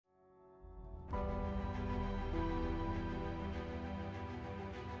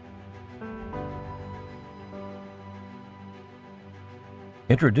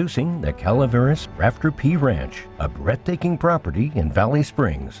Introducing the Calaveras Rafter P Ranch, a breathtaking property in Valley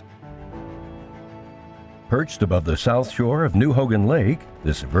Springs. Perched above the south shore of New Hogan Lake,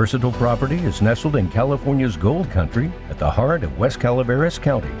 this versatile property is nestled in California's gold country at the heart of West Calaveras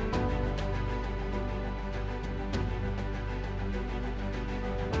County.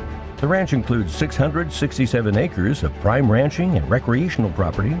 The ranch includes 667 acres of prime ranching and recreational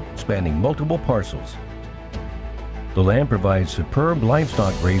property spanning multiple parcels. The land provides superb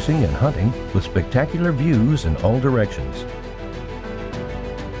livestock grazing and hunting with spectacular views in all directions.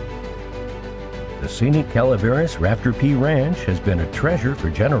 The scenic Calaveras Rafter P Ranch has been a treasure for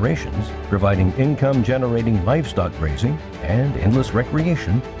generations, providing income-generating livestock grazing and endless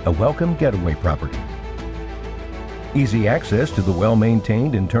recreation, a welcome getaway property. Easy access to the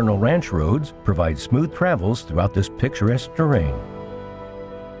well-maintained internal ranch roads provides smooth travels throughout this picturesque terrain.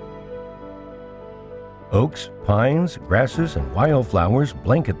 Oaks, pines, grasses, and wildflowers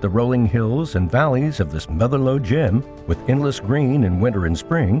blanket the rolling hills and valleys of this motherlode gem with endless green in winter and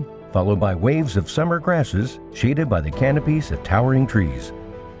spring, followed by waves of summer grasses shaded by the canopies of towering trees.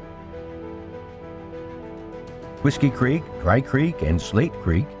 Whiskey Creek, Dry Creek, and Slate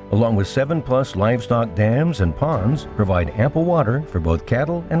Creek, along with 7+ livestock dams and ponds, provide ample water for both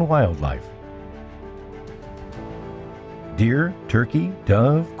cattle and wildlife. Deer, turkey,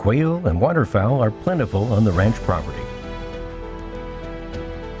 dove, quail, and waterfowl are plentiful on the ranch property.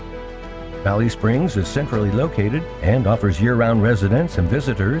 Valley Springs is centrally located and offers year-round residents and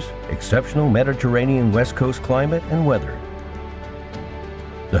visitors exceptional Mediterranean West Coast climate and weather.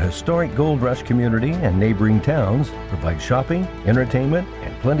 The historic Gold Rush community and neighboring towns provide shopping, entertainment,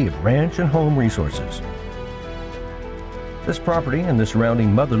 and plenty of ranch and home resources. This property and the surrounding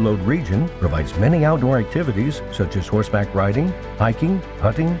motherlode region provides many outdoor activities such as horseback riding, hiking,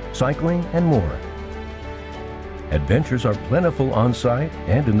 hunting, cycling, and more. Adventures are plentiful on-site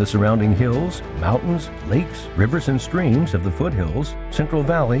and in the surrounding hills, mountains, lakes, rivers, and streams of the foothills, Central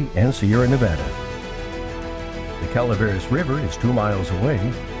Valley, and Sierra Nevada. The Calaveras River is 2 miles away,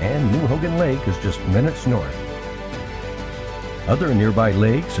 and New Hogan Lake is just minutes north. Other nearby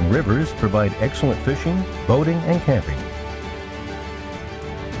lakes and rivers provide excellent fishing, boating, and camping.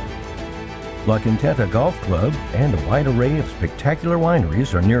 La Quinteta Golf Club and a wide array of spectacular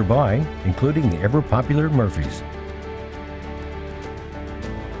wineries are nearby, including the ever-popular Murphy's.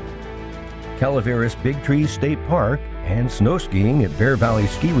 Calaveras Big Tree State Park and snow skiing at Bear Valley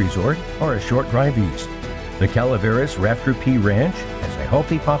Ski Resort are a short drive east. The Calaveras Rafter P Ranch has a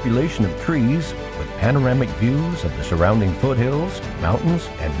healthy population of trees with panoramic views of the surrounding foothills, mountains,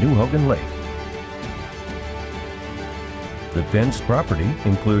 and New Hogan Lake. The fenced property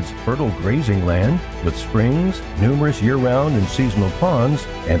includes fertile grazing land with springs, numerous year-round and seasonal ponds,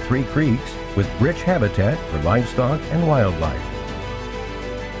 and 3 creeks with rich habitat for livestock and wildlife.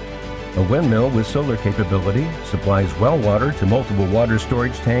 A windmill with solar capability supplies well water to multiple water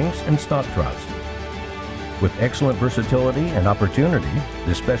storage tanks and stock troughs. With excellent versatility and opportunity,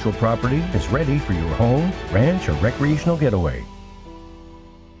 this special property is ready for your home, ranch, or recreational getaway.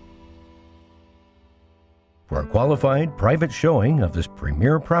 For a qualified private showing of this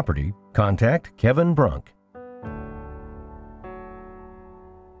premier property, contact Kevin Brunk.